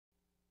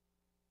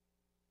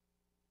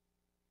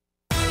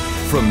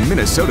from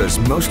Minnesota's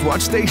most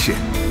watched station.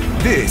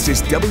 This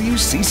is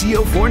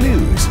WCCO-4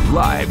 News,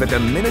 live at the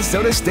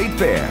Minnesota State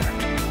Fair.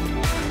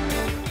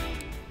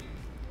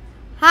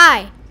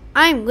 Hi,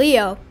 I'm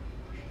Leo.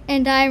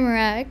 And I'm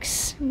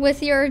Rex,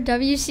 with your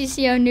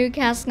WCCO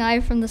newscast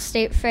live from the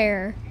State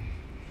Fair.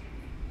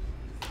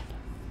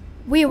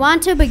 We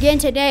want to begin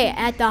today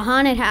at the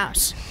haunted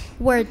house,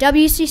 where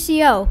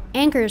WCCO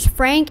anchors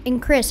Frank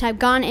and Chris have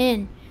gone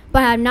in,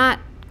 but have not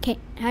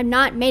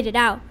made it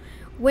out.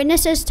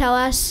 Witnesses tell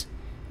us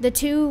the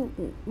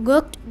two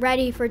looked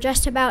ready for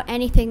just about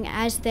anything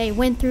as they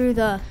went through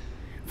the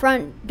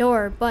front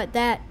door, but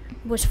that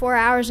was 4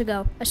 hours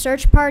ago. A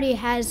search party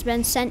has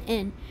been sent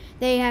in.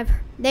 They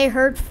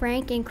heard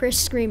Frank and Chris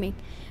screaming,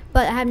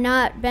 but have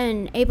not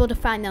been able to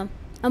find them.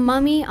 A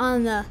mummy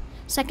on the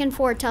second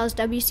floor tells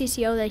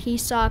WCCO that he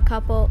saw a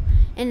couple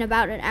in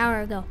about an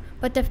hour ago,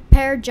 but the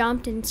pair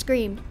jumped and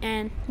screamed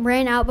and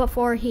ran out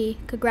before he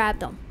could grab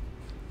them.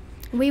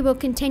 We will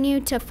continue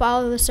to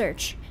follow the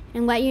search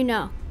and let you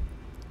know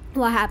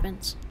what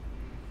happens.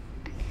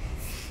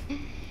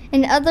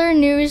 In other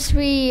news,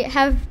 we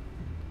have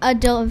a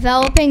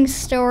developing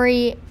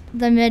story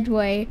the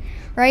Midway.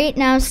 Right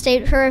now,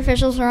 State Fair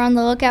officials are on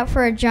the lookout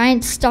for a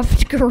giant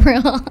stuffed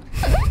gorilla.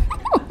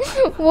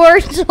 We're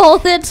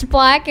told it's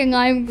black and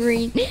lime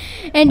green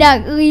and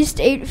at least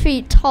 8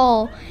 feet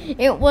tall.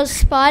 It was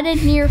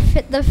spotted near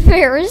the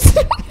fairs.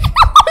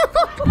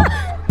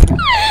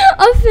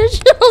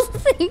 Officials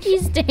think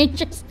he's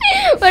dangerous,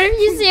 but if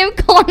you see him,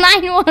 call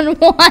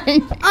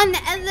 911. On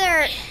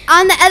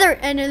the other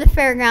end of the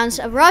fairgrounds,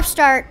 a rough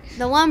start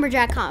the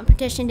lumberjack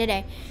competition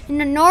today. In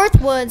the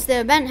Northwoods, the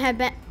event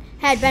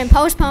had been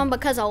postponed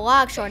because of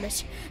log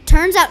shortage.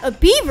 Turns out a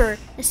beaver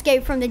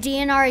escaped from the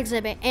DNR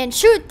exhibit and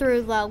chewed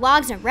through the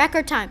logs in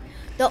record time.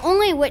 The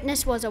only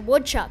witness was a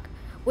woodchuck,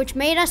 which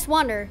made us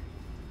wonder,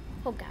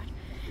 oh God,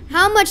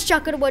 how much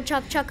chuck could a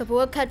woodchuck chuck if a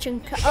woodchuck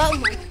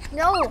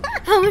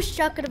How much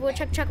chuck could a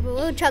woodchuck chuck if a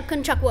woodchuck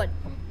couldn't chuck wood?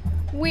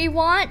 We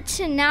want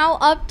to now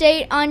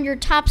update on your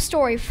top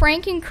story.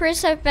 Frank and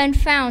Chris have been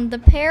found. The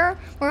pair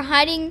were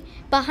hiding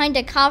behind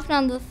a coffin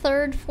on the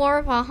 3rd floor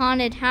of a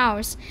haunted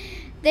house.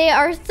 They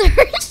are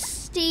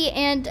thirsty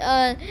and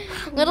a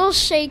little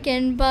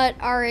shaken, but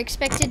are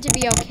expected to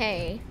be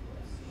okay.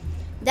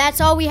 That's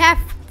all we have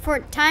for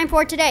time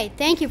for today.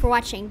 Thank you for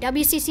watching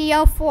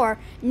WCCO-4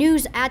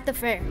 News at the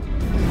Fair.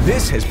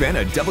 This has been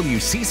a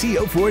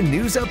WCCO-4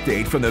 News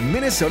update from the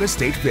Minnesota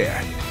State Fair.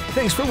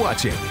 Thanks for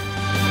watching.